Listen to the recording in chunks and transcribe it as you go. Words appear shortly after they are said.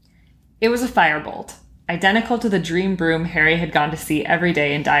It was a firebolt, identical to the dream broom Harry had gone to see every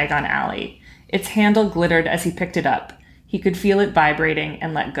day in Diagon Alley. Its handle glittered as he picked it up. He could feel it vibrating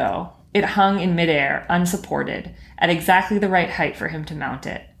and let go. It hung in midair, unsupported, at exactly the right height for him to mount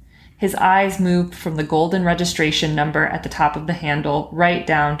it. His eyes moved from the golden registration number at the top of the handle right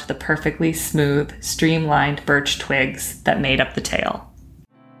down to the perfectly smooth, streamlined birch twigs that made up the tail.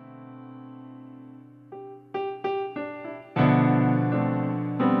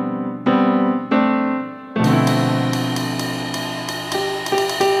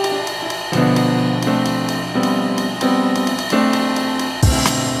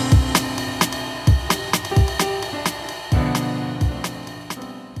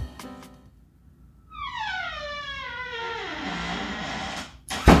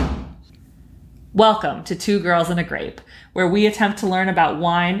 Welcome to Two Girls and a Grape, where we attempt to learn about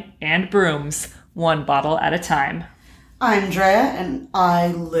wine and brooms, one bottle at a time. I'm Drea, and I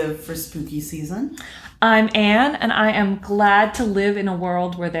live for spooky season. I'm Anne, and I am glad to live in a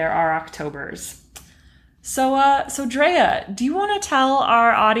world where there are Octobers. So Drea, do you want to tell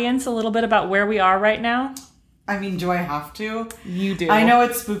our audience a little bit about where we are right now? I mean, do I have to? You do. I know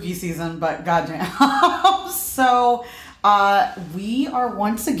it's spooky season, but goddamn. We are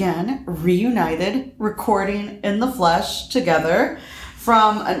once again reunited, recording in the flesh together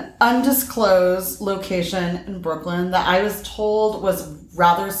from an undisclosed location in Brooklyn that I was told was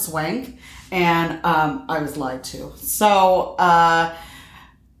rather swank, and I was lied to. So,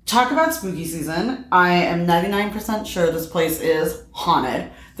 talk about spooky season. I am 99% sure this place is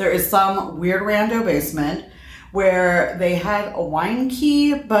haunted. There is some weird rando basement where they had a wine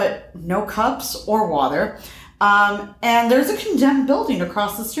key, but no cups or water. And there's a condemned building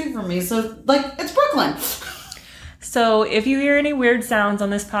across the street from me. So, it's Brooklyn. So if you hear any weird sounds on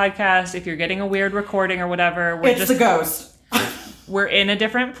this podcast, if you're getting a weird recording or whatever, it's a ghost. We're in a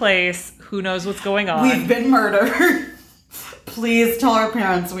different place. Who knows what's going on? We've been murdered. Please tell our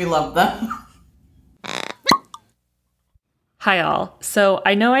parents we love them. Hi, all. So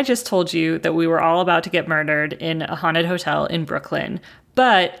I know I just told you that we were all about to get murdered in a haunted hotel in Brooklyn.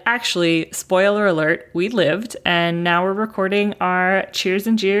 But actually, spoiler alert, we lived, and now we're recording our Cheers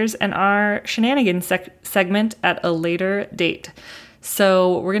and Jeers and our Shenanigans segment at a later date.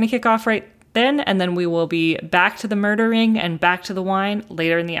 So we're going to kick off right then, and then we will be back to the murdering and back to the wine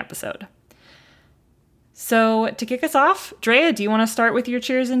later in the episode. So to kick us off, Drea, do you want to start with your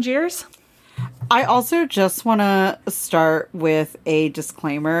Cheers and Jeers? I also just want to start with a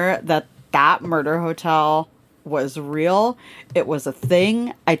disclaimer that murder hotel was real. It was a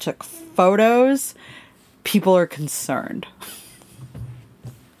thing. I took photos. People are concerned.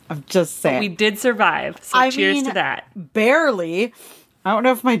 I'm just saying. But we did survive. So cheers to that. Barely. I don't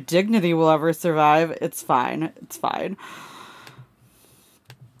know if my dignity will ever survive. It's fine. It's fine.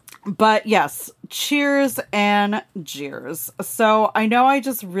 But yes, cheers and jeers. So I know I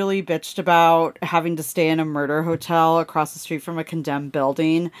just really bitched about having to stay in a murder hotel across the street from a condemned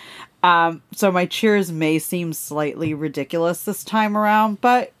building. So my cheers may seem slightly ridiculous this time around,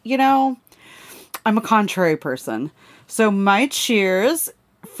 but, I'm a contrary person. So my cheers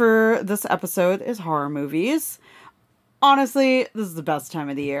for this episode is horror movies. Honestly, this is the best time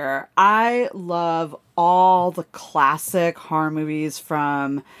of the year. I love all the classic horror movies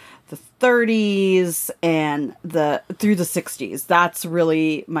from the 30s and through the 60s. That's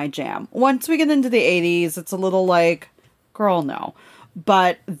really my jam. Once we get into the 80s, it's a little like, girl, no.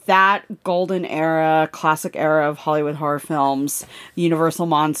 But that golden era, classic era of Hollywood horror films, Universal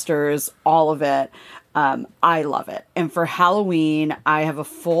Monsters, all of it, I love it. And for Halloween, I have a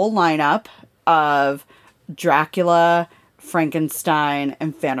full lineup of Dracula, Frankenstein,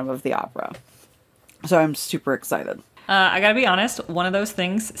 and Phantom of the Opera. So I'm super excited. I gotta be honest, one of those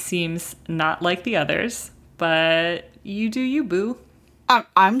things seems not like the others, but you do you, boo.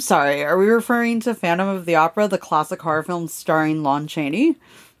 I'm sorry, are we referring to Phantom of the Opera, the classic horror film starring Lon Chaney?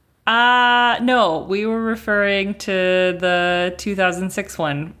 No, we were referring to the 2006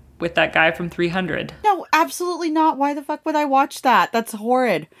 one with that guy from 300. No, absolutely not. Why the fuck would I watch that? That's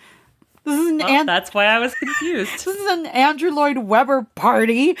horrid. This is that's why I was confused. This is an Andrew Lloyd Webber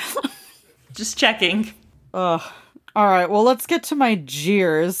party. Just checking. Ugh. All right, well, let's get to my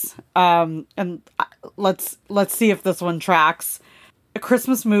jeers. And let's see if this one tracks.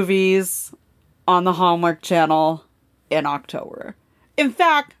 Christmas movies on the Hallmark Channel in October. In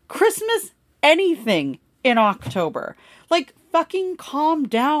fact, Christmas anything in October. Fucking calm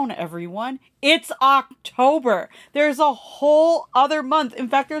down, everyone. It's October. There's a whole other month. In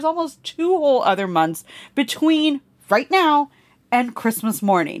fact, there's almost 2 whole other months between right now and Christmas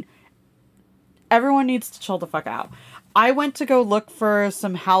morning. Everyone needs to chill the fuck out. I went to go look for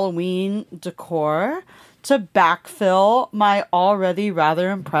some Halloween decor to backfill my already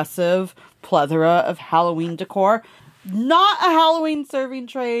rather impressive plethora of Halloween decor. Not a Halloween serving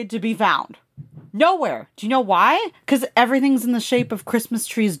tray to be found. Nowhere. Do you know why? Because everything's in the shape of Christmas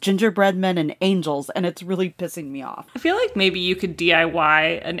trees, gingerbread men, and angels, and it's really pissing me off. I feel like maybe you could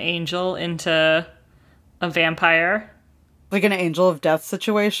DIY an angel into a vampire. Like an angel of death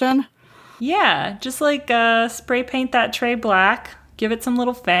situation? Yeah, just like spray paint that tray black, give it some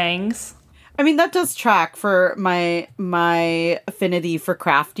little fangs. I mean, that does track for my affinity for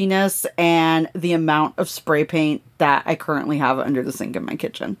craftiness and the amount of spray paint that I currently have under the sink in my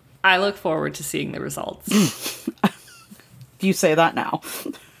kitchen. I look forward to seeing the results. You say that now.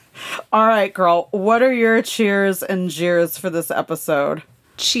 All right, girl. What are your cheers and jeers for this episode?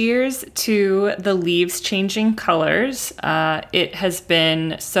 Cheers to the leaves changing colors. It has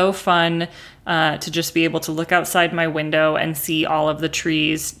been so fun to just be able to look outside my window and see all of the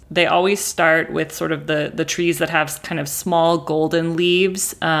trees. They always start with sort of the trees that have kind of small golden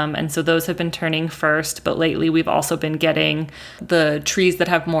leaves. And so those have been turning first. But lately we've also been getting the trees that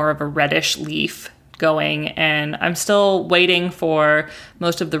have more of a reddish leaf going, and I'm still waiting for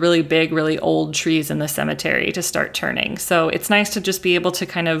most of the really big, really old trees in the cemetery to start turning. So it's nice to just be able to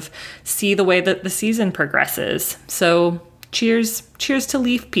kind of see the way that the season progresses. So cheers to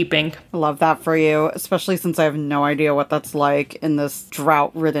leaf peeping. I love that for you, especially since I have no idea what that's like in this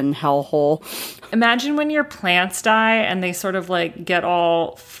drought-ridden hellhole. Imagine when your plants die and they sort of like get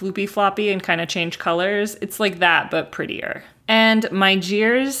all floopy floppy and kind of change colors. It's like that, but prettier. And my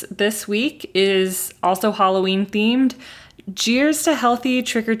jeers this week is also Halloween themed. Jeers to healthy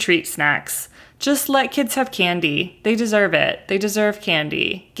trick-or-treat snacks. Just let kids have candy. They deserve it. They deserve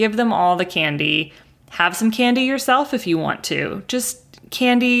candy. Give them all the candy. Have some candy yourself if you want to. Just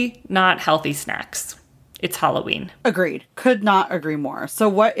candy, not healthy snacks. It's Halloween. Agreed. Could not agree more. So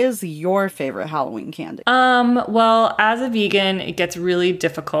what is your favorite Halloween candy? Well, as a vegan, it gets really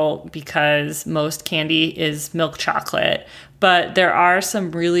difficult because most candy is milk chocolate. But there are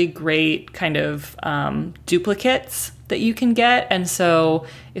some really great kind of duplicates that you can get. And so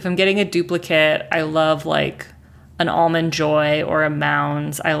if I'm getting a duplicate, I love like an Almond Joy or a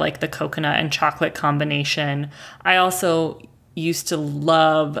Mounds. I like the coconut and chocolate combination. I also used to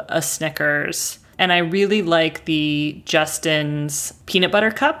love a Snickers. And I really like the Justin's peanut butter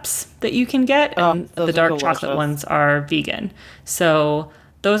cups that you can get. And the dark chocolate ones are vegan. So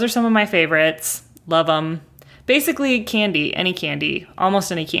those are some of my favorites. Love them. Basically candy, any candy,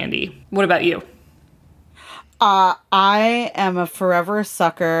 almost any candy. What about you? I am a forever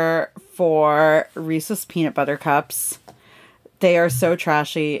sucker for Reese's peanut butter cups. They are so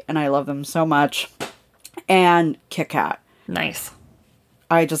trashy and I love them so much. And Kit Kat. Nice.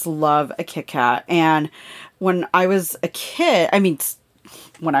 I just love a Kit Kat. And when I was a kid,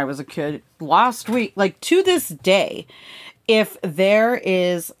 last week, like to this day, if there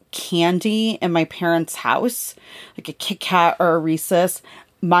is candy in my parents' house, like a Kit Kat or a Reese's,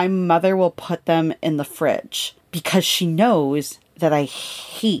 my mother will put them in the fridge because she knows that I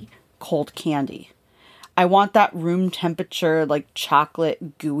hate cold candy. I want that room temperature, like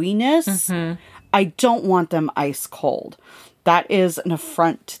chocolate gooiness. Mm-hmm. I don't want them ice cold. That is an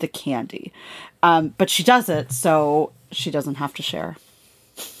affront to the candy. But she does it so she doesn't have to share.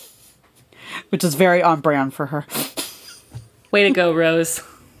 Which is very on brand for her. Way to go, Rose.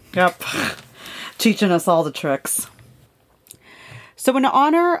 Yep. Teaching us all the tricks. So in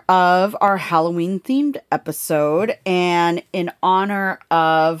honor of our Halloween-themed episode and in honor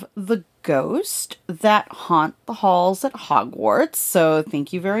of the ghost that haunt the halls at Hogwarts, so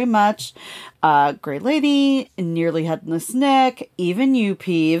thank you very much, Grey Lady, Nearly Headless Nick, even you,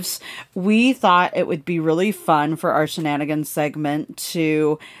 Peeves, we thought it would be really fun for our shenanigans segment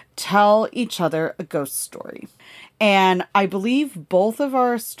to tell each other a ghost story. And I believe both of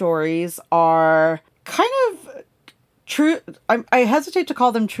our stories are kind of true. I hesitate to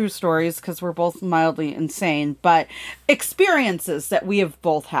call them true stories because we're both mildly insane, but experiences that we have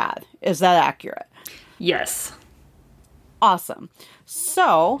both had. Is that accurate? Yes. Awesome.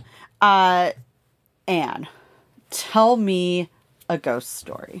 So, Anne, tell me a ghost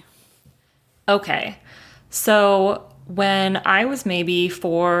story. Okay. So when I was maybe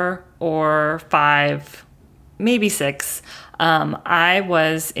 4 or 5, maybe 6, I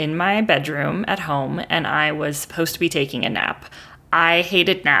was in my bedroom at home and I was supposed to be taking a nap. I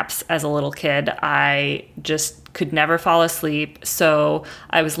hated naps as a little kid. I just could never fall asleep. So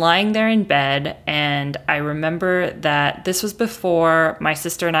I was lying there in bed and I remember that this was before my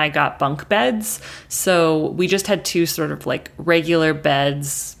sister and I got bunk beds. So we just had 2 sort of like regular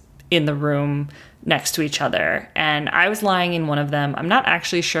beds in the room next to each other. And I was lying in one of them. I'm not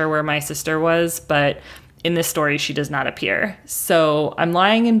actually sure where my sister was, but in this story, she does not appear. So I'm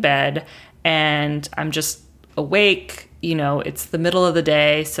lying in bed and I'm just awake. You know, it's the middle of the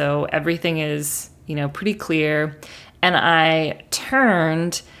day, so everything is, you know, pretty clear. And I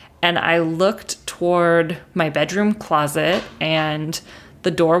turned and I looked toward my bedroom closet and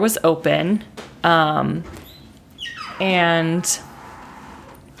the door was open. And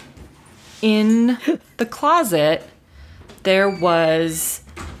in the closet, there was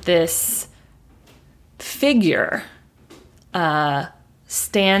this figure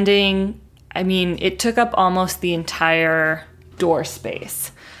standing. I mean, it took up almost the entire door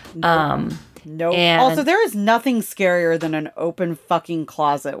space. Nope. Also, there is nothing scarier than an open fucking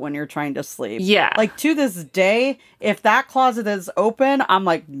closet when you're trying to sleep. Yeah. Like, to this day, if that closet is open, I'm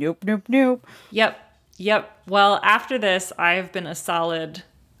like, nope, nope, nope. Yep. Well, after this, I've been a solid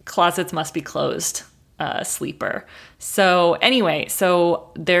closets must be closed sleeper. So anyway,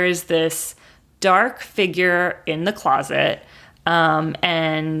 so there is this dark figure in the closet,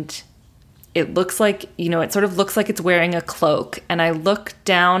 and it looks like, you know, it sort of looks like it's wearing a cloak. And I look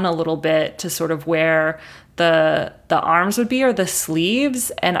down a little bit to sort of where the arms would be, or the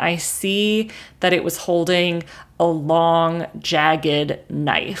sleeves, and I see that it was holding a long, jagged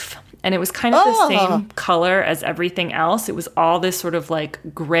knife. And it was kind of the same color as everything else. It was all this sort of like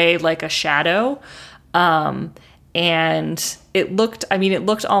gray, like a shadow. And it looked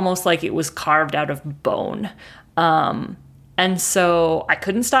almost like it was carved out of bone. And so I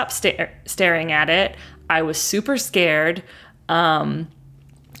couldn't stop staring at it. I was super scared. And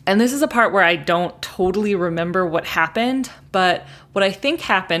this is a part where I don't totally remember what happened, but what I think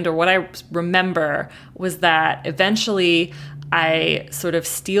happened, or what I remember, was that eventually I sort of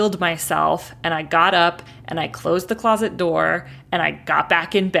steeled myself and I got up and I closed the closet door and I got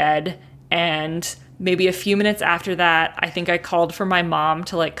back in bed. And maybe a few minutes after that, I think I called for my mom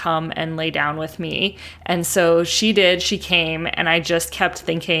to like come and lay down with me. And so she did, she came, and I just kept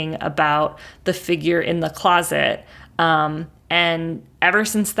thinking about the figure in the closet. And ever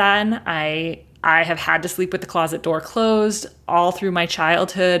since then, I have had to sleep with the closet door closed all through my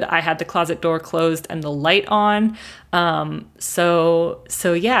childhood. I had the closet door closed and the light on. So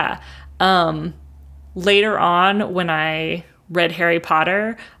yeah. Later on, when I read Harry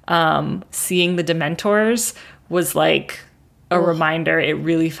Potter, seeing the Dementors was like a reminder. It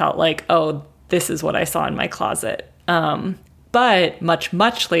really felt like, oh, this is what I saw in my closet. But much,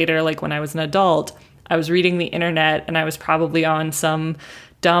 much later, like when I was an adult, I was reading the internet and I was probably on some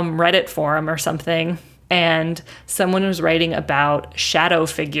dumb Reddit forum or something, and someone was writing about shadow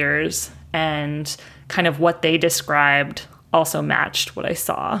figures, and kind of what they described also matched what I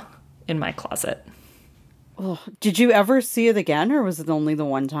saw in my closet. Oh, did you ever see it again, or was it only the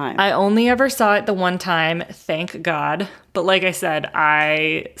one time? I only ever saw it the one time, thank God. But like I said,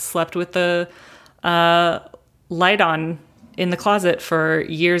 I slept with the light on in the closet for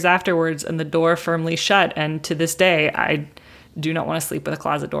years afterwards and the door firmly shut. And to this day, I do not want to sleep with a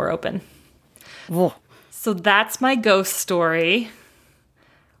closet door open. Whoa. So that's my ghost story.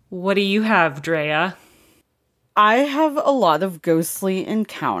 What do you have, Drea? I have a lot of ghostly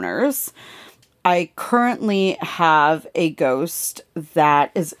encounters. I currently have a ghost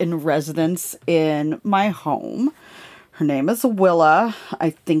that is in residence in my home. Her name is Willa.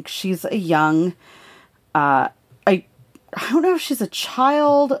 I think she's a young, I don't know if she's a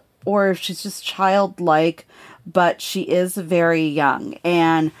child or if she's just childlike, but she is very young.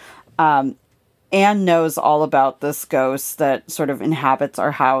 And Anne knows all about this ghost that sort of inhabits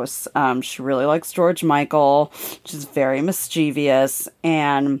our house. She really likes George Michael. She's very mischievous,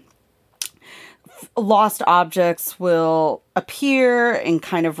 and lost objects will appear in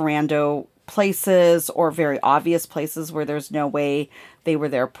kind of rando places or very obvious places where there's no way they were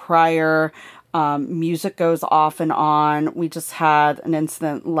there prior. Music goes off and on. We just had an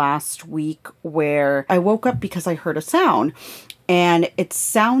incident last week where I woke up because I heard a sound, and it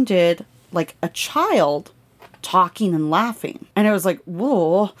sounded like a child talking and laughing. And I was like,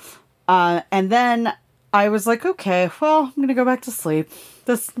 whoa. And then I was like, okay, well, I'm going to go back to sleep.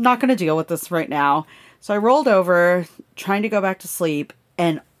 Not going to deal with this right now. So I rolled over, trying to go back to sleep,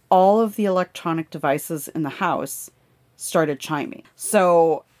 and all of the electronic devices in the house started chiming.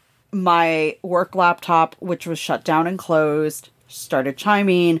 So my work laptop, which was shut down and closed, started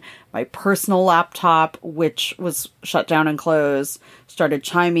chiming. My personal laptop, which was shut down and closed, started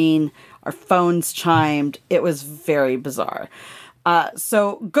chiming. Our phones chimed. It was very bizarre.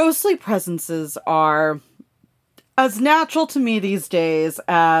 So ghostly presences are as natural to me these days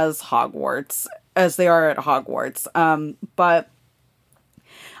as they are at Hogwarts. But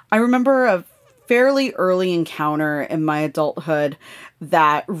I remember a fairly early encounter in my adulthood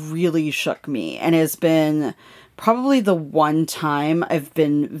that really shook me and has been probably the one time I've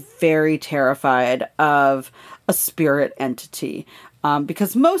been very terrified of a spirit entity.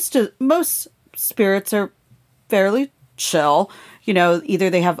 Because most spirits are fairly chill. You know, either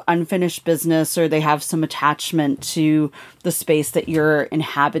they have unfinished business or they have some attachment to the space that you're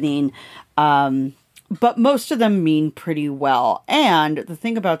inhabiting. But most of them mean pretty well. And the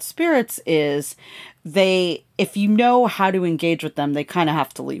thing about spirits is if you know how to engage with them, they kind of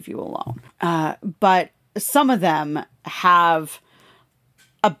have to leave you alone. But some of them have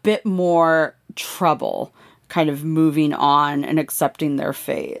a bit more trouble kind of moving on and accepting their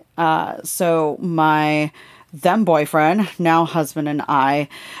fate. So my then boyfriend, now husband, and I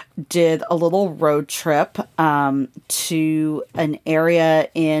did a little road trip to an area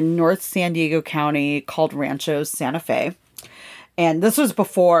in North San Diego County called Rancho Santa Fe. And this was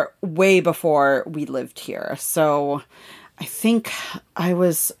way before we lived here. So I think I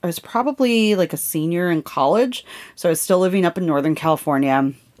was probably like a senior in college. So I was still living up in Northern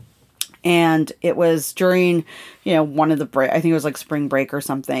California. And it was during, one of the break. I think it was like spring break or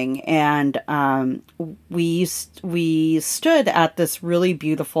something. And we stood at this really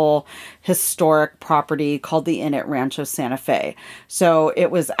beautiful historic property called the Inn at Rancho Santa Fe. So it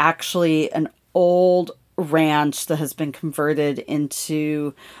was actually an old ranch that has been converted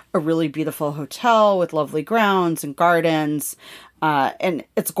into a really beautiful hotel with lovely grounds and gardens. And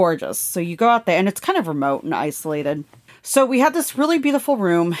it's gorgeous. So you go out there and it's kind of remote and isolated. So we had this really beautiful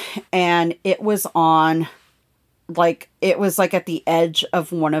room and it was at the edge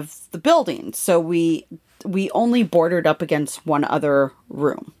of one of the buildings. So we only bordered up against one other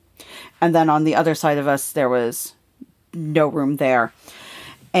room. And then on the other side of us, there was no room there.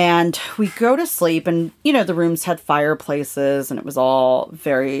 And we go to sleep and, the rooms had fireplaces and it was all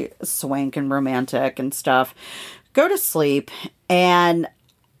very swank and romantic and stuff. Go to sleep and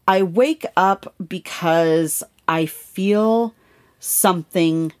I wake up because I feel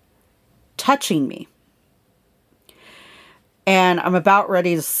something touching me. And I'm about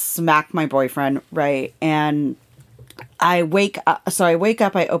ready to smack my boyfriend, right? And I wake up,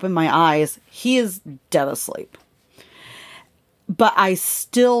 I open my eyes. He is dead asleep. But I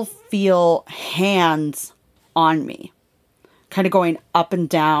still feel hands on me, kind of going up and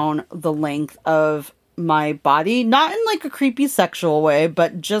down the length of my body, not in like a creepy sexual way,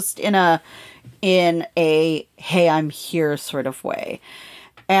 but just in a hey, I'm here sort of way.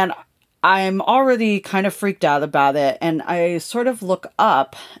 And I'm already kind of freaked out about it. And I sort of look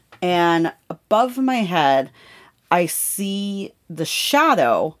up and above my head, I see the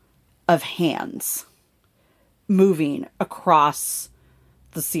shadow of hands moving across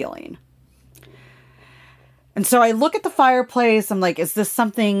the ceiling. And so I look at the fireplace. I'm like, is this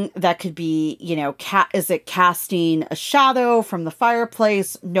something that could be, is it casting a shadow from the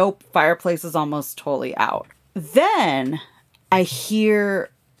fireplace? Nope. Fireplace is almost totally out. Then I hear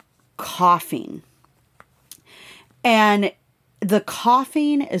coughing. And the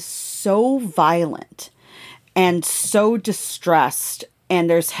coughing is so violent and so distressed. And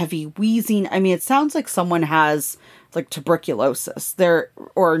there's heavy wheezing. I mean, it sounds like someone has like tuberculosis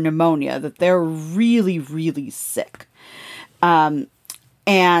or pneumonia, that they're really, really sick. And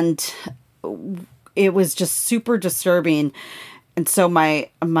it was just super disturbing. And so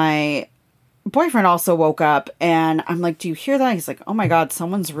my boyfriend also woke up and I'm like, do you hear that? He's like, oh my God,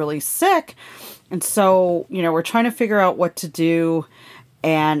 someone's really sick. And so, we're trying to figure out what to do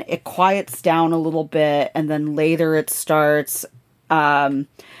and it quiets down a little bit. And then later it starts,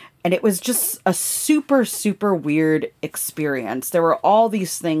 and it was just a super, super weird experience. There were all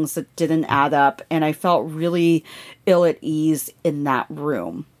these things that didn't add up, and I felt really ill at ease in that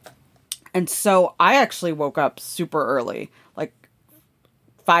room. And so I actually woke up super early, like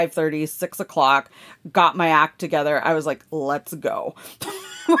 5:30, 6 o'clock, got my act together. I was like, let's go.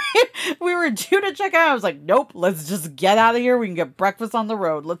 We were due to check out. I was like, nope, let's just get out of here. We can get breakfast on the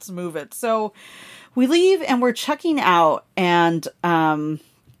road. Let's move it. So we leave and we're checking out, and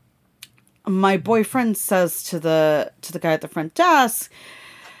my boyfriend says to the guy at the front desk,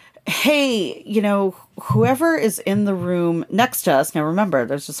 hey, whoever is in the room next to us, now remember,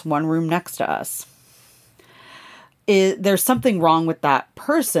 there's just one room next to us, there's something wrong with that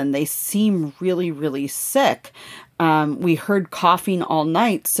person. They seem really, really sick. We heard coughing all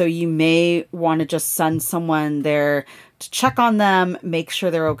night, so you may want to just send someone there to check on them, make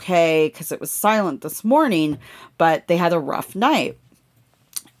sure they're okay, because it was silent this morning, but they had a rough night.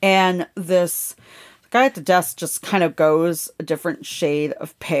 And this guy at the desk just kind of goes a different shade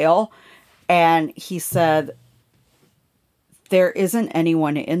of pale. And he said, there isn't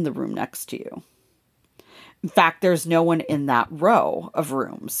anyone in the room next to you. In fact, there's no one in that row of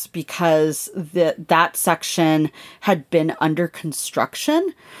rooms because that section had been under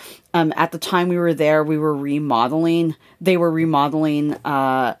construction. At the time we were there, we were remodeling. They were remodeling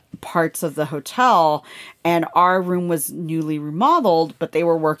parts of the hotel, and our room was newly remodeled, but they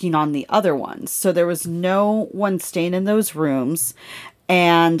were working on the other ones. So there was no one staying in those rooms,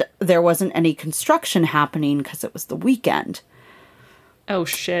 and there wasn't any construction happening because it was the weekend. Oh,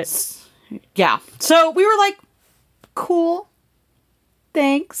 shit. Yeah. So we were like, cool.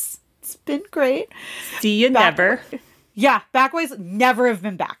 Thanks. It's been great. See you never. Yeah. Backways never have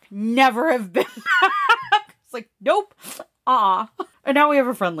been back. Never have been back. It's like, nope. And now we have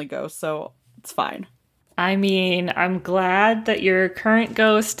a friendly ghost, so it's fine. I mean, I'm glad that your current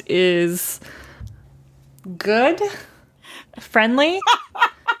ghost is good, friendly.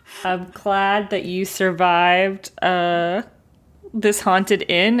 I'm glad that you survived this haunted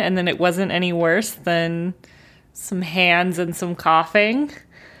inn, and then it wasn't any worse than some hands and some coughing.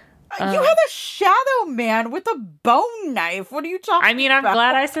 You had a shadow man with a bone knife. What are you talking about? I mean, I'm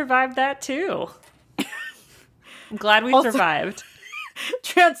glad I survived that too. I'm glad we survived.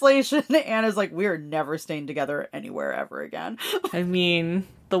 Translation, Anna's like, we're never staying together anywhere ever again. I mean,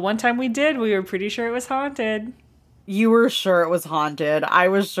 the one time we did, we were pretty sure it was haunted. You were sure it was haunted. I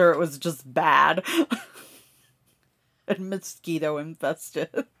was sure it was just bad. And mosquito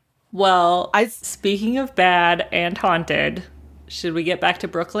infested. Well, speaking of bad and haunted, should we get back to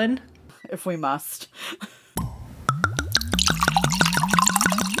Brooklyn? If we must.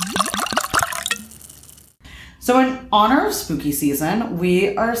 So in honor of spooky season,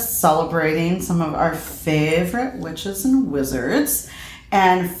 we are celebrating some of our favorite witches and wizards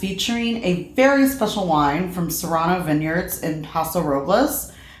and featuring a very special wine from Serrano Vineyards in Paso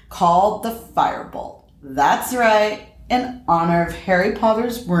Robles called the Firebolt. That's right. In honor of Harry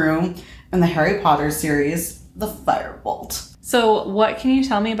Potter's room and the Harry Potter series, the Firebolt. So what can you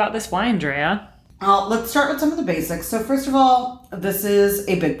tell me about this wine, Drea? Let's start with some of the basics. So first of all, this is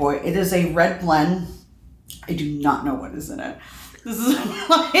a big boy. It is a red blend. I do not know what is in it. This is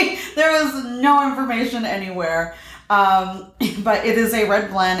like, there is no information anywhere. But it is a red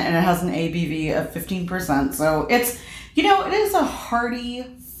blend and it has an ABV of 15%. So it's, it is a hearty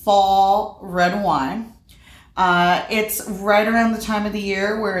fall red wine. It's right around the time of the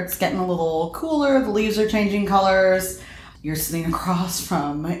year where it's getting a little cooler. The leaves are changing colors. You're sitting across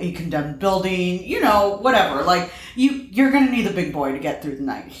from a condemned building, whatever. Like you're going to need the big boy to get through the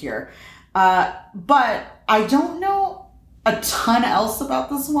night here. But I don't know a ton else about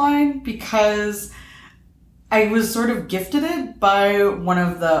this wine because I was sort of gifted it by one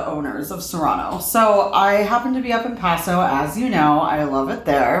of the owners of Serrano. So I happen to be up in Paso, as you know. I love it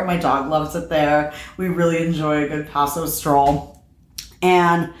there. My dog loves it there. We really enjoy a good Paso stroll.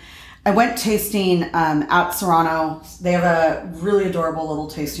 And I went tasting at Serrano. They have a really adorable little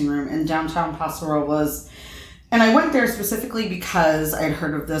tasting room in downtown Paso Robles. And I went there specifically because I'd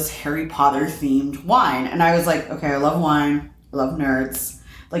heard of this Harry Potter themed wine. And I was like, okay, I love wine. I love nerds.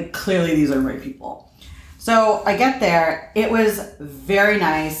 Like, clearly these are my people. So I get there. It was very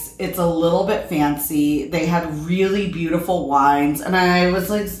nice. It's a little bit fancy. They had really beautiful wines. And I was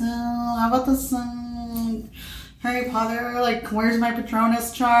like, so how about this Harry Potter? Like, where's my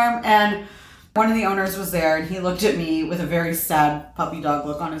Patronus charm? And one of the owners was there and he looked at me with a very sad puppy dog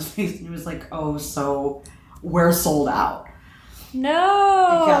look on his face. And he was like, oh, so we're sold out.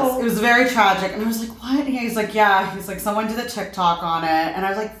 No. Yes, it was very tragic. And I was like, what? And he's like, yeah. He's like, someone did a TikTok on it. And I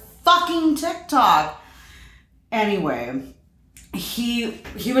was like, fucking TikTok. Anyway, he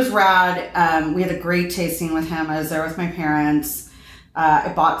was rad. We had a great tasting with him. I was there with my parents.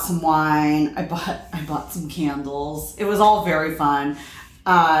 I bought some wine. I bought some candles. It was all very fun.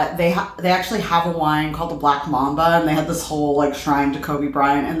 They actually have a wine called the Black Mamba, and they had this whole like shrine to Kobe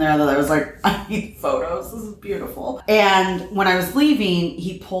Bryant in there that I was like, I need photos. This is beautiful. And when I was leaving,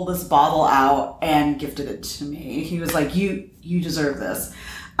 he pulled this bottle out and gifted it to me. He was like, you deserve this.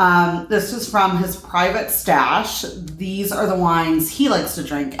 This was from his private stash. These are the wines he likes to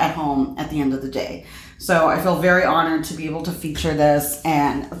drink at home at the end of the day. So I feel very honored to be able to feature this,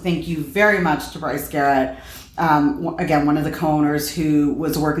 and thank you very much to Bryce Garrett. Again, one of the co-owners who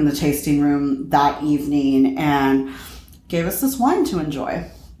was working the tasting room that evening and gave us this wine to enjoy.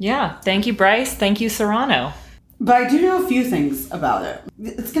 Yeah. Thank you, Bryce. Thank you, Serrano. But I do know a few things about it.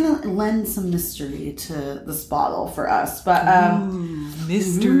 It's going to lend some mystery to this bottle for us. But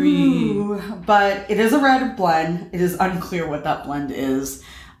mystery. But it is a red blend. It is unclear what that blend is.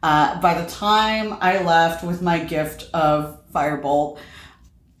 By the time I left with my gift of Firebolt,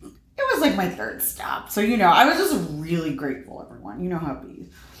 it was was like my third stop. So, I was just really grateful, everyone. You know how it be.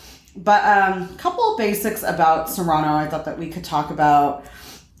 But a couple of basics about Serrano I thought that we could talk about,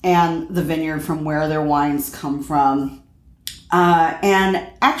 and the vineyard from where their wines come from. And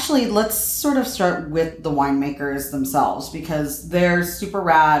actually, let's sort of start with the winemakers themselves, because they're super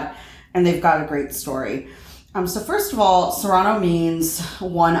rad and they've got a great story. So first of all, Serrano means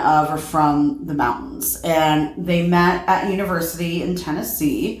one of or from the mountains. And they met at university in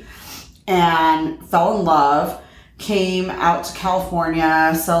Tennessee and fell in love, came out to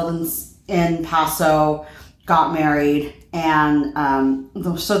California, settled in Paso, got married. And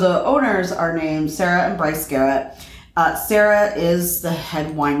so the owners are named Sarah and Bryce Garrett. Sarah is the head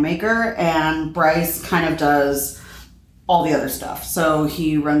winemaker, and Bryce kind of does all the other stuff. So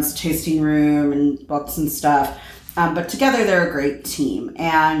he runs the tasting room and books and stuff. But together they're a great team.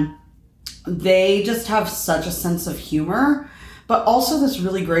 And they just have such a sense of humor, but also this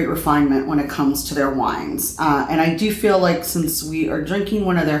really great refinement when it comes to their wines. And I do feel like since we are drinking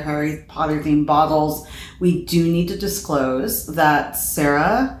one of their Harry Potter themed bottles, we do need to disclose that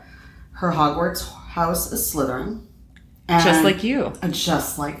Sarah, her Hogwarts house is Slytherin. And just like you.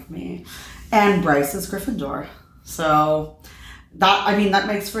 Just like me. And Bryce is Gryffindor. So that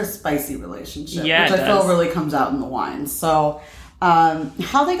makes for a spicy relationship, which I feel really comes out in the wine. So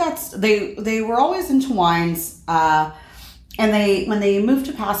how they were always into wines, and when they moved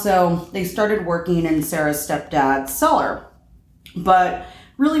to Paso, they started working in Sarah's stepdad's cellar, but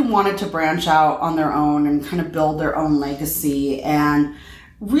really wanted to branch out on their own and kind of build their own legacy and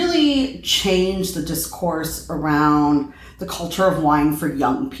really change the discourse around the culture of wine for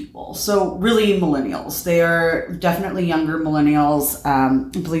young people. So really millennials. They are definitely younger millennials.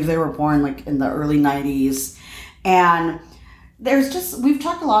 I believe they were born like in the early 90s. And we've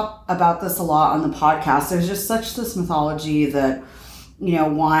talked a lot about this a lot on the podcast. There's just such this mythology that,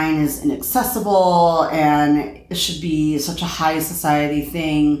 wine is inaccessible and it should be such a high society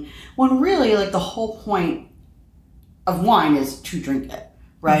thing, when really like the whole point of wine is to drink it.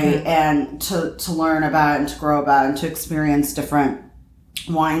 Right. Mm-hmm. And to learn about it and to grow about it and to experience different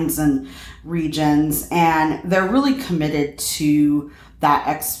wines and regions. And they're really committed to that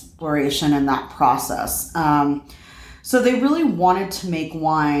exploration and that process. So they really wanted to make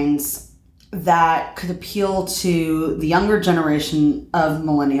wines that could appeal to the younger generation of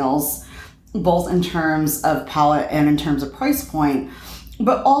millennials, both in terms of palate and in terms of price point,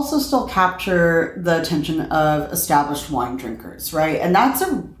 but also still capture the attention of established wine drinkers, right? And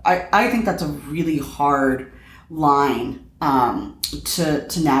I think that's a really hard line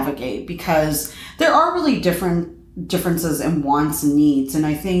to navigate, because there are really differences in wants and needs. And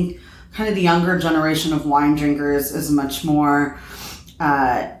I think kind of the younger generation of wine drinkers is much more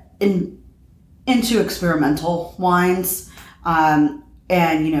into experimental wines,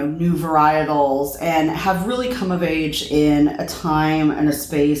 and new varietals, and have really come of age in a time and a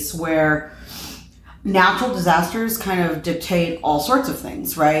space where natural disasters kind of dictate all sorts of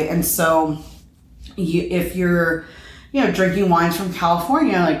things, right? And so if you're drinking wines from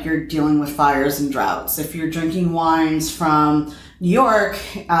California, like, you're dealing with fires and droughts. If you're drinking wines from New York,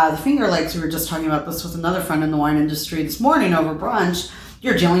 the Finger Lakes, we were just talking about this with another friend in the wine industry this morning over brunch,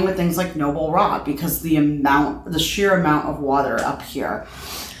 you're dealing with things like Noble Rot, because the sheer amount of water up here.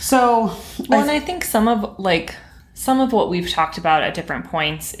 So, and I think some of what we've talked about at different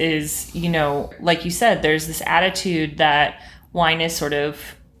points is, like you said, there's this attitude that wine is sort of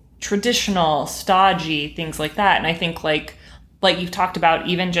traditional, stodgy, things like that. And I think like you've talked about,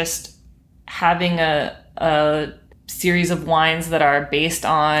 even just having a series of wines that are based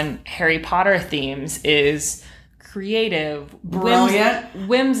on Harry Potter themes is creative, brilliant,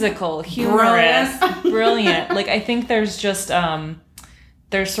 whimsical, humorous, brilliant. Like, I think there's just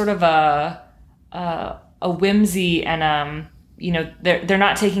there's sort of a whimsy, and they're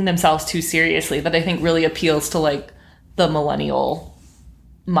not taking themselves too seriously, that I think really appeals to like the millennial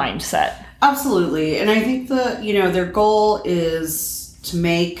mindset. Absolutely. And I think their goal is to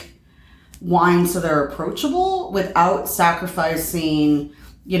make wine so they're approachable without sacrificing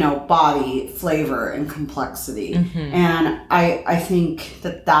body, flavor, and complexity. Mm-hmm. And I think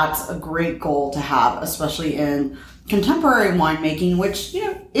that that's a great goal to have, especially in contemporary winemaking, which,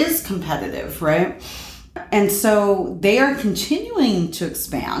 is competitive, right? And so they are continuing to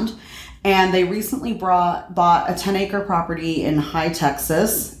expand, and they recently bought a 10-acre property in High,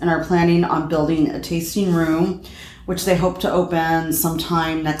 Texas, and are planning on building a tasting room, which they hope to open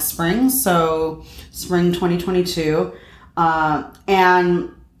sometime next spring. So spring 2022.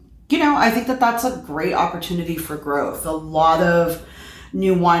 And, I think that that's a great opportunity for growth. A lot of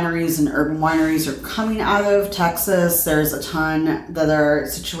new wineries and urban wineries are coming out of Texas. There's a ton that are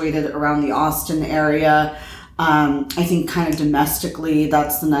situated around the Austin area. I think kind of domestically,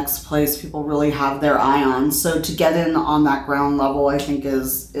 that's the next place people really have their eye on. So to get in on that ground level, I think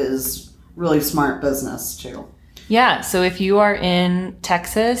is really smart business too. Yeah, so if you are in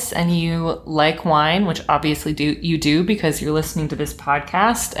Texas and you like wine, which obviously you do because you're listening to this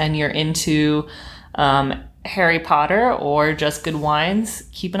podcast and you're into Harry Potter or just good wines,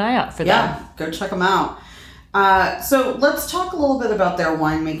 keep an eye out for them. Yeah, go check them out. So let's talk a little bit about their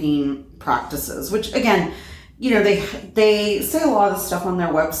winemaking practices, which again, they say a lot of stuff on their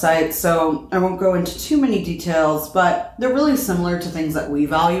website, so I won't go into too many details, but they're really similar to things that we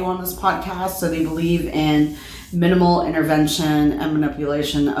value on this podcast. So they believe in minimal intervention and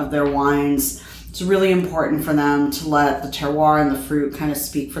manipulation of their wines. It's really important for them to let the terroir and the fruit kind of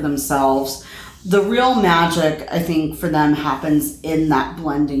speak for themselves. The real magic, I think, for them happens in that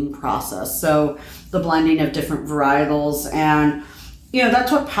blending process. So the blending of different varietals, and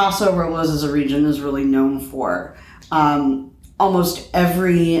that's what Paso Robles as a region is really known for. Almost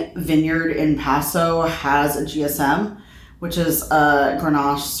every vineyard in Paso has a GSM, which is a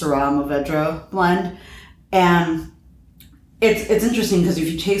Grenache Syrah Mourvedre blend. And it's interesting because if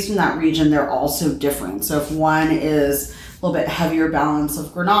you taste in that region, they're all so different. So if one is a little bit heavier balance of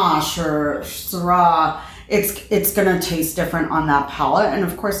Grenache or Syrah, it's going to taste different on that palate. And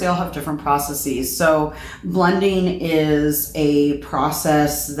of course, they all have different processes. So blending is a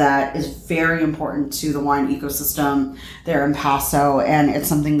process that is very important to the wine ecosystem there in Paso. And it's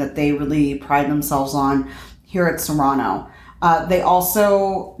something that they really pride themselves on here at Serrano. They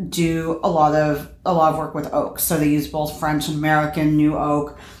also do a lot of work with oak. So they use both French and American new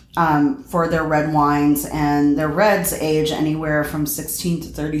oak for their red wines, and their reds age anywhere from 16 to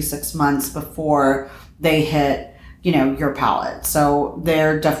 36 months before they hit, your palate. So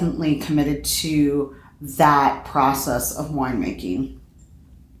they're definitely committed to that process of winemaking.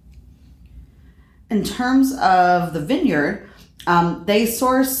 In terms of the vineyard, they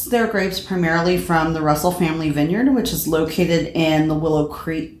source their grapes primarily from the Russell Family Vineyard, which is located in the Willow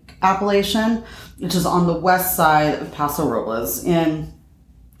Creek appellation, which is on the west side of Paso Robles in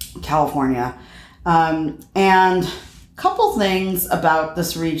California. And a couple things about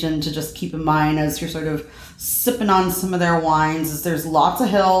this region to just keep in mind as you're sort of sipping on some of their wines is there's lots of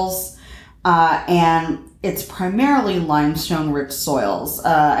hills, and it's primarily limestone-rich soils.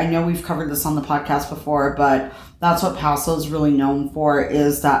 I know we've covered this on the podcast before, but that's what Paso is really known for,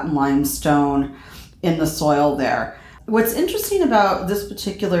 is that limestone in the soil there. What's interesting about this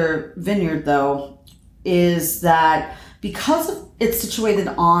particular vineyard, though, is that because it's situated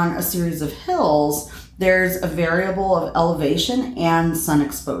on a series of hills, there's a variable of elevation and sun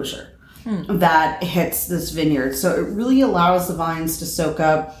exposure that hits this vineyard. So it really allows the vines to soak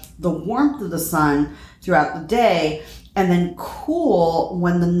up the warmth of the sun throughout the day and then cool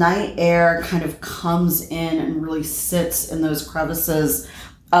when the night air kind of comes in and really sits in those crevices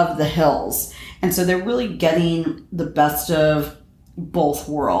of the hills. And so they're really getting the best of both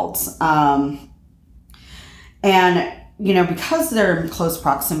worlds. Because they're in close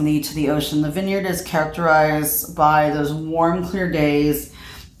proximity to the ocean, the vineyard is characterized by those warm, clear days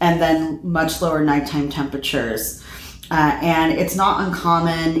and then much lower nighttime temperatures. And it's not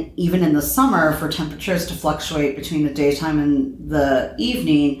uncommon, even in the summer, for temperatures to fluctuate between the daytime and the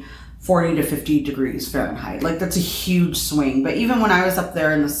evening, 40 to 50 degrees Fahrenheit. Like, that's a huge swing. But even when I was up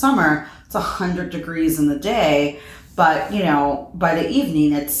there in the summer, it's 100 degrees in the day. But, by the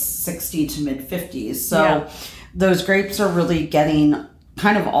evening, it's 60 to mid 50s. So those grapes are really getting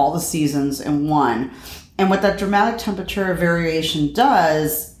kind of all the seasons in one. And what that dramatic temperature variation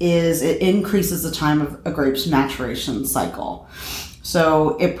does is it increases the time of a grape's maturation cycle.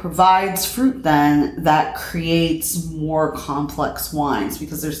 So it provides fruit then that creates more complex wines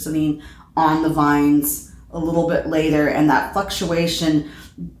because they're sitting on the vines a little bit later, and that fluctuation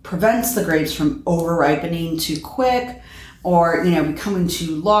prevents the grapes from over-ripening too quick or, becoming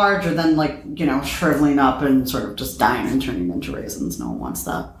too large or then shriveling up and sort of just dying and turning into raisins. No one wants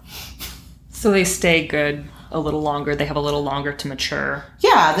that. So they stay good a little longer. They have a little longer to mature.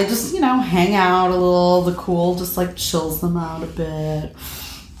 Yeah, they just, hang out a little. The cool just chills them out a bit.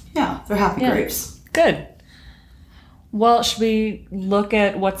 Yeah, they're happy grapes. Good. Well, should we look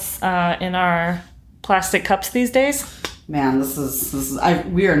at what's in our plastic cups these days? Man, this is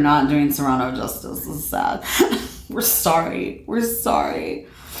we are not doing Serrano justice. This is sad. We're sorry.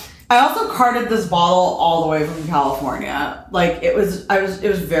 I also carted this bottle all the way from California. It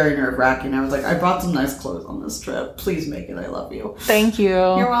was very nerve-wracking. I was like, I brought some nice clothes on this trip. Please make it. I love you. Thank you.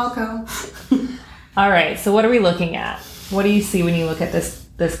 You're welcome. All right. So what are we looking at? What do you see when you look at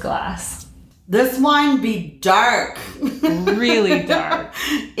this glass? This wine be dark. Really dark.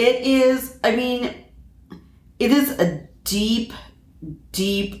 It is, I mean, it is a deep,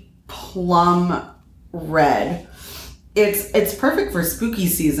 deep plum red. It's perfect for spooky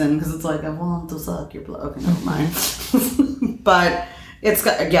season because it's like, I want to suck your blood. Okay, never mind. But it's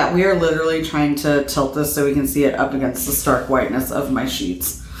got, yeah, we are literally trying to tilt this so we can see it up against the stark whiteness of my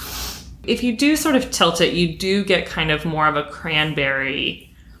sheets. If you do sort of tilt it, you do get kind of more of a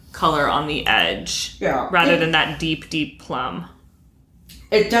cranberry color on the edge. Yeah. Rather than that deep, deep plum.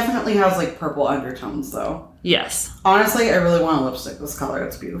 It definitely has like purple undertones though. Yes. Honestly, I really want a lipstick this color.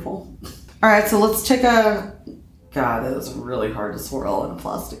 It's beautiful. All right, so let's take a... God, that is really hard to swirl in a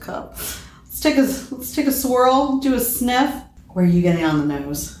plastic cup. Let's take a swirl, do a sniff. Where are you getting on the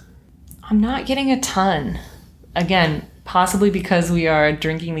nose? I'm not getting a ton. Again, possibly because we are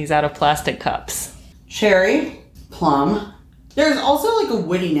drinking these out of plastic cups. Cherry, plum. There's also like a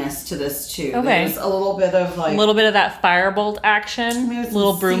woodiness to this too. Okay. There's a little bit of like... A little bit of that firebolt action.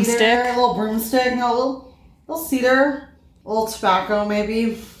 Little broomstick. Cedar, a little broomstick. No, a little cedar. A little tobacco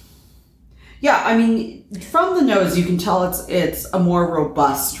maybe. Yeah, I mean, from the nose you can tell it's a more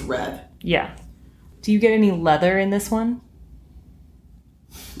robust red. Yeah. Do you get any leather in this one?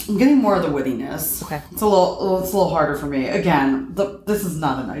 I'm getting more of the woodiness. Okay. It's a little harder for me. Again, this is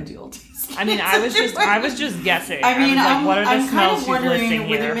not an ideal taste. I mean, I was just guessing. I mean, I was like, what are the I'm smells kind of she's wondering, listing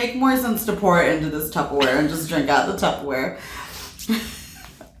would here? it make more sense to pour it into this Tupperware and just drink out the Tupperware?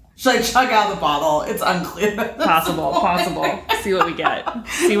 Should I chug out the bottle? It's unclear. Possible. See what we get.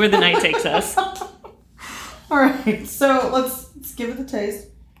 See where the night takes us. All right, so let's give it a taste.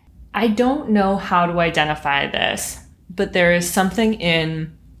 I don't know how to identify this, but there is something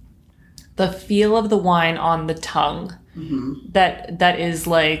in the feel of the wine on the tongue that is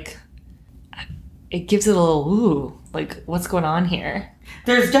like, it gives it a little, ooh, like what's going on here?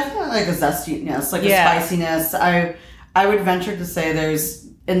 There's definitely like a zestiness, like a spiciness. I would venture to say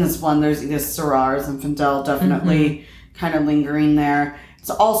in this one, there's either Syrah or Zinfandel definitely kind of lingering there. It's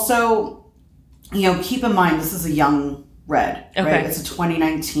also, keep in mind, this is a young red, right? It's a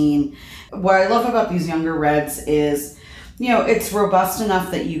 2019. What I love about these younger reds is, it's robust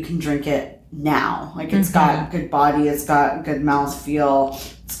enough that you can drink it now. Like it's got good body, it's got good mouthfeel,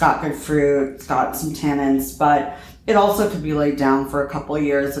 it's got good fruit, it's got some tannins, but it also could be laid down for a couple of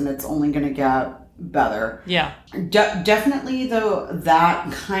years and it's only going to get better. Yeah. Definitely though,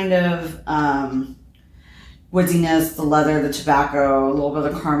 that kind of woodiness, the leather, the tobacco, a little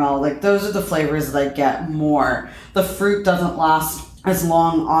bit of caramel, like those are the flavors that I get more. The fruit doesn't last as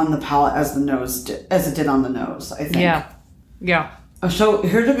long on the palate as it did on the nose, I think. Yeah. So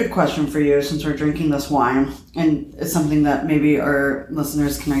here's a good question for you since we're drinking this wine, and it's something that maybe our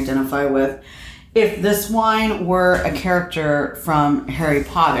listeners can identify with. If this wine were a character from Harry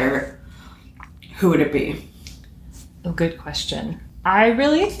Potter, who would it be? Oh, good question. I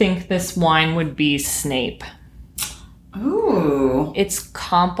really think this wine would be Snape. Ooh. It's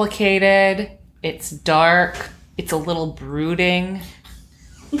complicated. It's dark. It's a little brooding.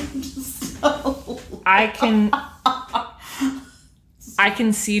 I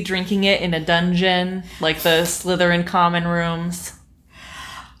can see drinking it in a dungeon, like the Slytherin common rooms.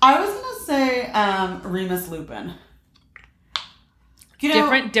 I was gonna say Remus Lupin.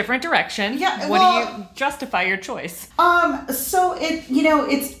 Different direction. Yeah. What do you justify your choice? So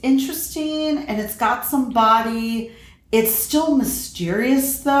it's interesting and it's got some body. It's still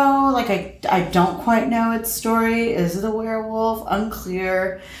mysterious though. Like I don't quite know its story. Is it a werewolf?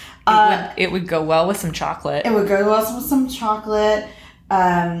 Unclear. It would go well with some chocolate. It would go well with some chocolate,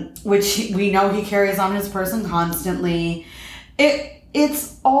 which we know he carries on his person constantly.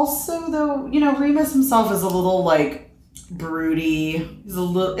 It's also though, Remus himself is a little like broody.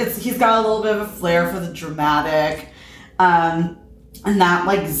 He's got a little bit of a flair for the dramatic, and that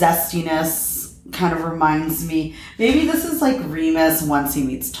like zestiness kind of reminds me. Maybe this is like Remus once he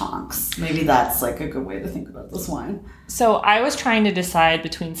meets Tonks. Maybe that's like a good way to think about this wine. So I was trying to decide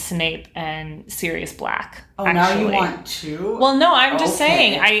between Snape and Sirius Black. Oh, actually. Now you want two? Well, no, I'm just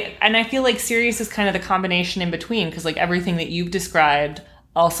saying. I feel like Sirius is kind of the combination in between because like everything that you've described,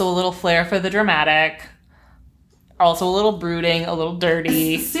 also a little flair for the dramatic. Also a little brooding, a little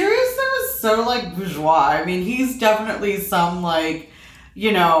dirty. Sirius though is so like bourgeois. I mean, he's definitely some like,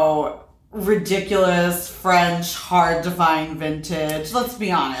 ridiculous French, hard to find vintage. Let's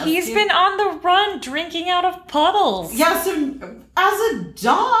be honest. He's been on the run drinking out of puddles. Yeah, so as a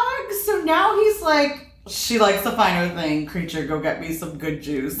dog, so now he's like, she likes the finer thing. Creature, go get me some good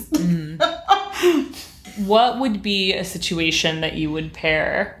juice. What would be a situation that you would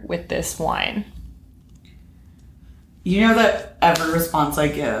pair with this wine? You know that every response I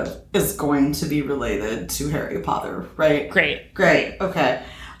give is going to be related to Harry Potter, right? Great. Great. Okay.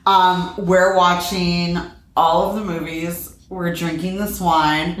 We're watching all of the movies. We're drinking this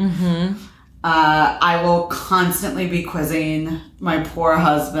wine. Mm-hmm. I will constantly be quizzing my poor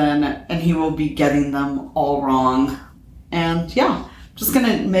husband, and he will be getting them all wrong. And yeah, just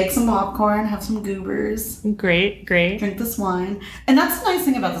gonna make some popcorn, have some goobers. Great. Drink this wine. And that's the nice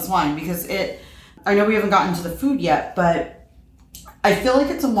thing about this wine, because I know we haven't gotten to the food yet, but I feel like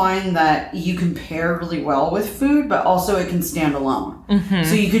it's a wine that you can pair really well with food, but also it can stand alone. Mm-hmm.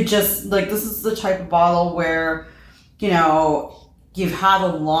 So you could just, like, this is the type of bottle where, you know, you've had a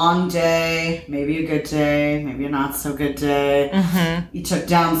long day, maybe a good day, maybe a not so good day. Mm-hmm. You took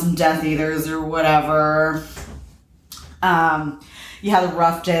down some Death Eaters or whatever. You had a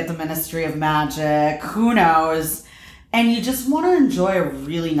rough day at the Ministry of Magic. Who knows? And you just want to enjoy a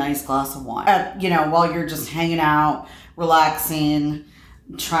really nice glass of wine, while you're just hanging out, relaxing,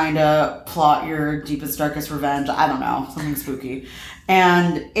 trying to plot your deepest, darkest revenge. I don't know, something spooky.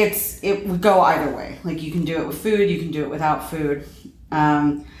 And it would go either way. Like, you can do it with food, you can do it without food.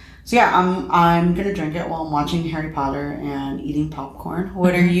 So yeah, I'm gonna drink it while I'm watching Harry Potter and eating popcorn.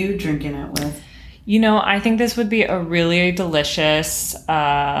 What are you drinking it with? You know, I think this would be a really delicious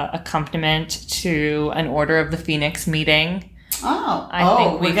accompaniment to an Order of the Phoenix meeting. I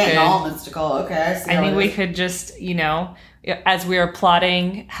think we're getting all mystical. Okay, I think we could just, as we are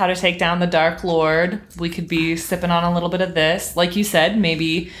plotting how to take down the Dark Lord, we could be sipping on a little bit of this. Like you said,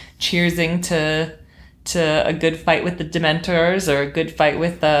 maybe cheersing to a good fight with the Dementors or a good fight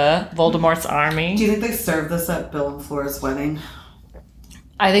with Voldemort's army. Do you think they served this at Bill and Flora's wedding?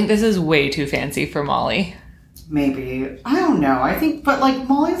 I think this is way too fancy for Molly. Maybe. I don't know. But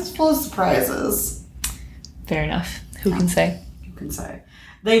Molly's full of surprises. Fair enough. Who can say? Who can say?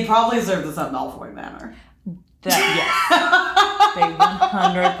 They probably served this at Malfoy Manor. Yes. They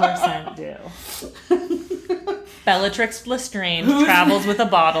 100% do. Bellatrix Lestrange travels with a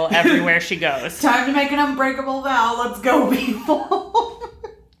bottle everywhere she goes. Time to make an unbreakable vow. Let's go, people.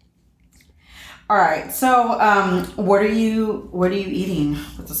 All right. So, what are you eating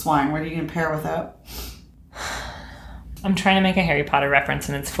with this wine? What are you going to pair with it? I'm trying to make a Harry Potter reference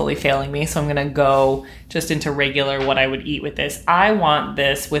and it's fully failing me, so I'm going to go just into regular what I would eat with this. I want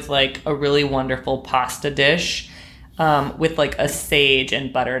this with a really wonderful pasta dish with a sage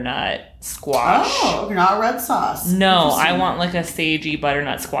and butternut squash. Oh, not red sauce. No, I want a sagey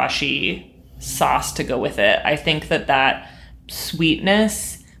butternut squashy sauce to go with it. I think that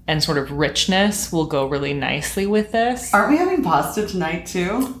sweetness and sort of richness will go really nicely with this. Aren't we having pasta tonight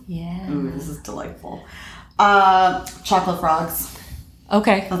too? Yeah. Ooh, this is delightful. Chocolate frogs.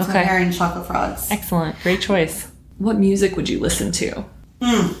 Okay. That's my pairing, chocolate frogs. Excellent. Great choice. What music would you listen to?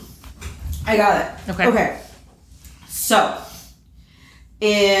 I got it. Okay. So,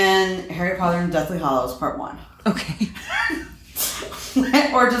 in Harry Potter and Deathly Hallows Part 1. Okay.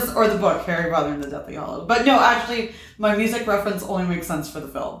 or the book, Harry Potter and the Deathly Hallows. But no, actually, my music reference only makes sense for the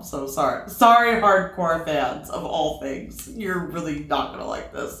film, so sorry. Sorry, hardcore fans of all things. You're really not gonna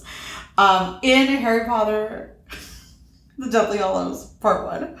like this. In Harry Potter, the Deathly Hallows, Part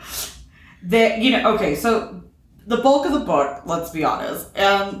 1, so the bulk of the book, let's be honest,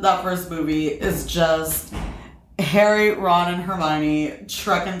 and that first movie is just Harry, Ron, and Hermione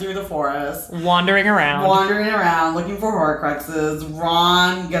trekking through the forest. Wandering around, looking for Horcruxes.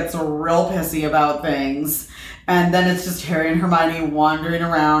 Ron gets real pissy about things. And then it's just Harry and Hermione wandering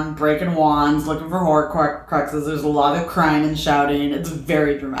around, breaking wands, looking for Horcruxes. There's a lot of crying and shouting. It's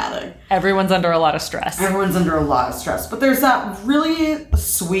very dramatic. Everyone's under a lot of stress. But there's that really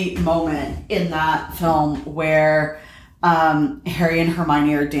sweet moment in that film where Harry and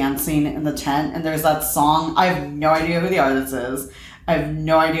Hermione are dancing in the tent, and there's that song. I have no idea who the artist is. I have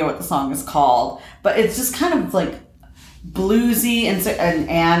no idea what the song is called. But it's just kind of bluesy, and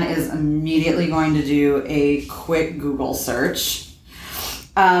Anne is immediately going to do a quick Google search.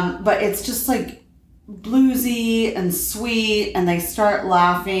 But it's just bluesy and sweet, and they start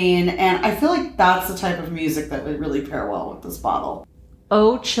laughing, and I feel like that's the type of music that would really pair well with this bottle.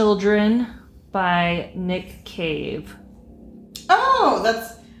 Oh Children by Nick Cave. Oh,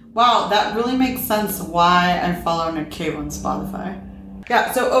 that really makes sense why I follow Nick Cave on Spotify.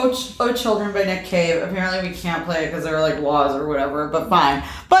 Yeah, so Oh Children by Nick Cave. Apparently we can't play it because there are laws or whatever, but fine.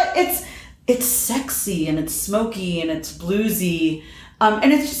 But it's sexy and it's smoky and it's bluesy.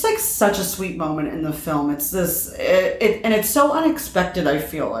 And it's just such a sweet moment in the film. It's and it's so unexpected, I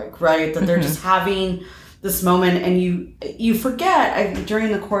feel right? That they're just having this moment, and you forget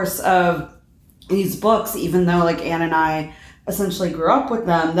during the course of these books, even though Anne and I essentially grew up with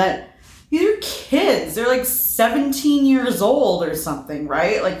them, that these are kids. They're like 17 years old or something,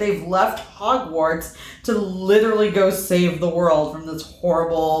 right? Like they've left Hogwarts to literally go save the world from this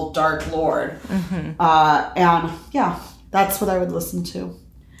horrible Dark Lord. And yeah, that's what I would listen to.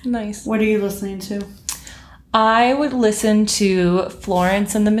 Nice. What are you listening to? I would listen to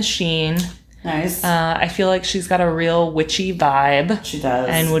Florence and the Machine. Nice. I feel like she's got a real witchy vibe. She does.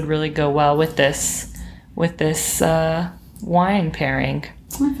 And would really go well with this wine pairing.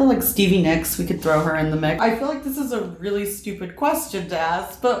 I feel like Stevie Nicks, we could throw her in the mix. I feel like this is a really stupid question to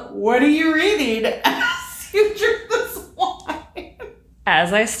ask, but what are you reading as you drink this wine?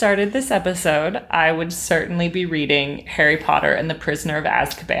 As I started this episode, I would certainly be reading Harry Potter and the Prisoner of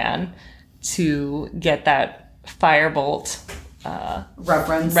Azkaban to get that Firebolt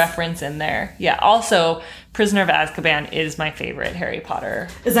reference in there. Yeah, also, Prisoner of Azkaban is my favorite Harry Potter.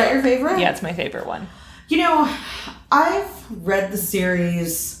 Is that your favorite? Yeah, it's my favorite one. You know, I've read the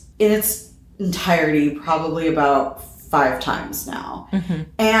series in its entirety probably about 5 times now.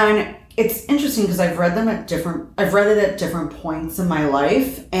 And it's interesting because I've read it at different points in my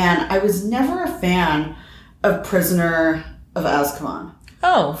life, and I was never a fan of Prisoner of Azkaban.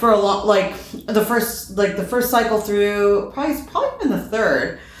 Oh. For a long, the first cycle through, probably even the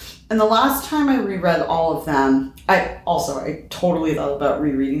third. And the last time I reread all of them, I totally thought about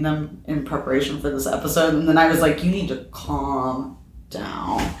rereading them in preparation for this episode. And then I was like, you need to calm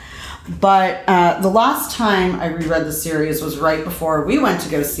down. But the last time I reread the series was right before we went to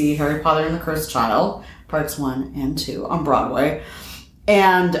go see Harry Potter and the Cursed Child, parts 1 and 2 on Broadway.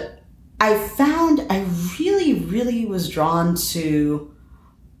 And I found I really, really was drawn to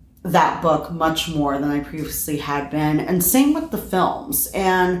that book much more than I previously had been. And same with the films.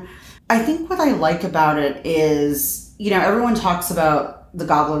 And I think what I like about it is, everyone talks about The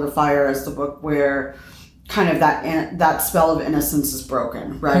Goblet of Fire as the book where kind of that spell of innocence is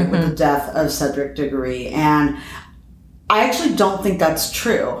broken, right? With the death of Cedric Diggory. And I actually don't think that's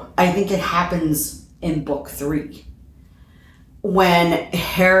true. I think it happens in book 3. When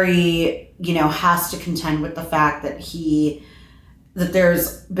Harry, has to contend with the fact that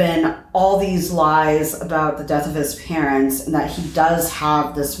there's been all these lies about the death of his parents, and that he does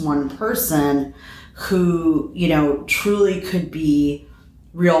have this one person who, truly could be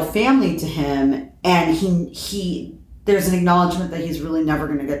real family to him. And he there's an acknowledgement that he's really never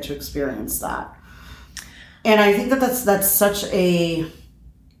going to get to experience that. And I think that's such a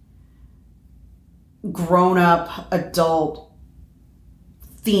grown-up adult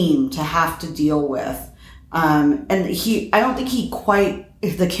theme to have to deal with. And I don't think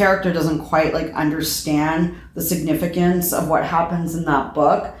the character doesn't quite understand the significance of what happens in that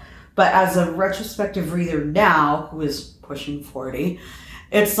book. But as a retrospective reader now, who is pushing 40,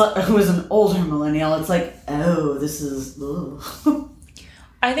 who is an older millennial, it's like, oh, this is, ugh.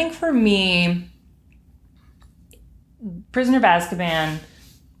 I think for me, Prisoner of Azkaban,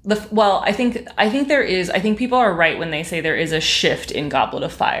 I think people are right when they say there is a shift in Goblet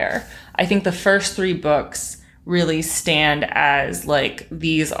of Fire. I think the first 3 books really stand as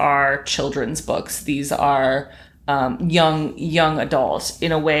these are children's books. These are young adults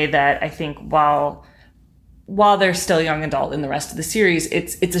in a way that I think while they're still young adult in the rest of the series,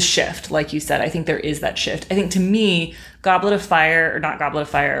 it's a shift. Like you said, I think there is that shift. I think to me, Prisoner of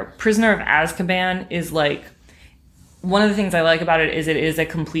Azkaban is one of the things I like about it is a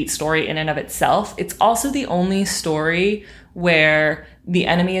complete story in and of itself. It's also the only story where the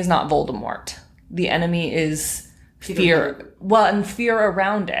enemy is not Voldemort. The enemy is fear. Well, and fear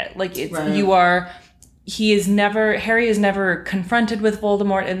around it. Right. Harry is never confronted with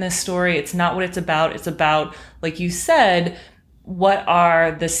Voldemort in this story. It's not what it's about. It's about, like you said, what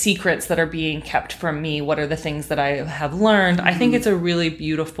are the secrets that are being kept from me? What are the things that I have learned? I think it's a really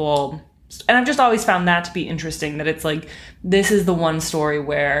beautiful, and I've just always found that to be interesting, that it's this is the one story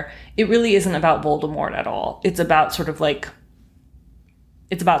where it really isn't about Voldemort at all. It's about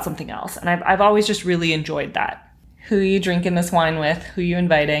it's about something else. And I've always just really enjoyed that. Who are you drinking this wine with? Who are you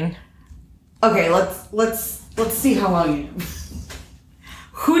inviting? Okay, let's see how well you do.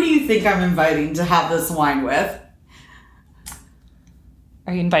 Who do you think I'm inviting to have this wine with?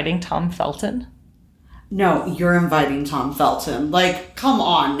 Are you inviting Tom Felton? No, you're inviting Tom Felton. Come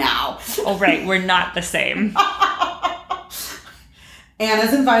on now. Oh, right. We're not the same.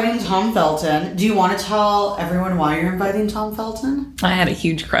 Anna's inviting Tom Felton. Do you want to tell everyone why you're inviting Tom Felton? I had a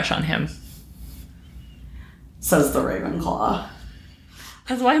huge crush on him. Says the Ravenclaw.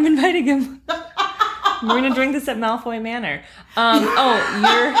 That's why I'm inviting him. We're going to drink this at Malfoy Manor.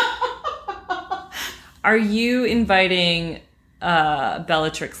 Are you inviting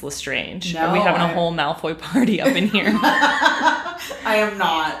Bellatrix Lestrange? No, Are we having a whole Malfoy party up in here? I am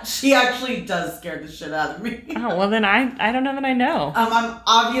not. She actually does scare the shit out of me. Oh, well then I don't know that I know. I'm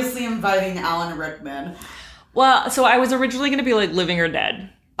obviously inviting Alan Rickman. Well, so I was originally going to be like living or dead.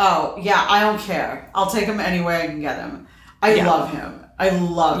 Oh, yeah, I don't care. I'll take him anywhere I can get him. I love him. I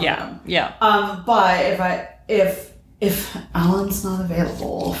love him. Yeah. But if Alan's not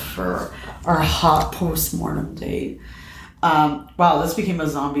available for our hot post-mortem date, wow, this became a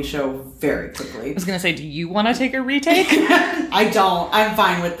zombie show very quickly. I was going to say, do you want to take a retake? I don't. I'm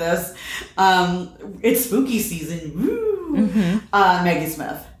fine with this. It's spooky season. Woo! Mm-hmm. Maggie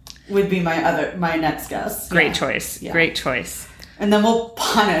Smith would be my next guest. Great choice. Yeah. Great choice. And then we'll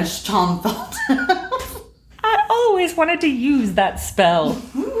punish Tom Felton. I always wanted to use that spell.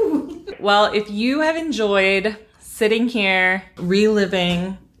 Well, if you have enjoyed sitting here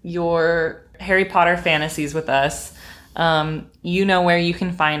reliving your Harry Potter fantasies with us, you know where you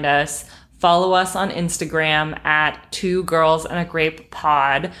can find us. Follow us on Instagram at 2 Girls and a Grape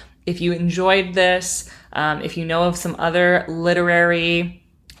Pod. If you enjoyed this, if you know of some other literary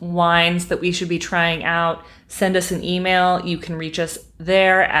wines that we should be trying out, send us an email. You can reach us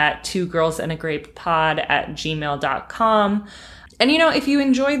there at 2girlsandagrapepod@gmail.com. And if you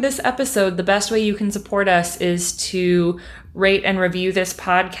enjoyed this episode, the best way you can support us is to rate and review this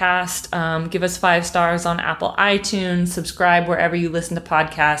podcast. Give us 5 stars on Apple iTunes, subscribe wherever you listen to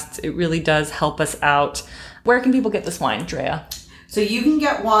podcasts. It really does help us out. Where can people get this wine, Drea? So you can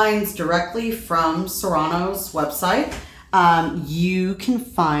get wines directly from Serrano's website. You can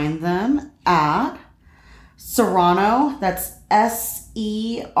find them at Serrano, that's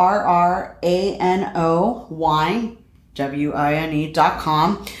SERRANO wine,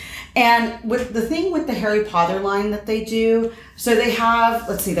 WINE.com. And with the thing with the Harry Potter line that they do, so they have,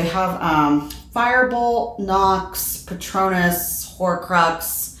 Firebolt, Nox, Patronus,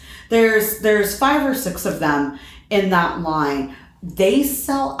 Horcrux. There's 5 or 6 of them in that line. They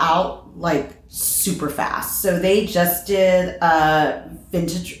sell out like super fast. So they just did a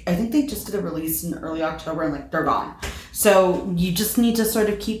vintage, I think they just did a release in early October and they're gone. So you just need to sort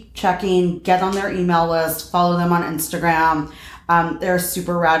of keep checking, get on their email list, follow them on Instagram. They're a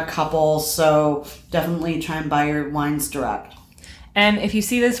super rad couple, so definitely try and buy your wines direct. And if you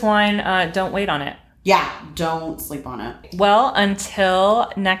see this wine, don't wait on it. Yeah, don't sleep on it. Well,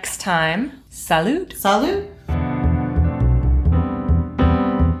 until next time, salud. Salud.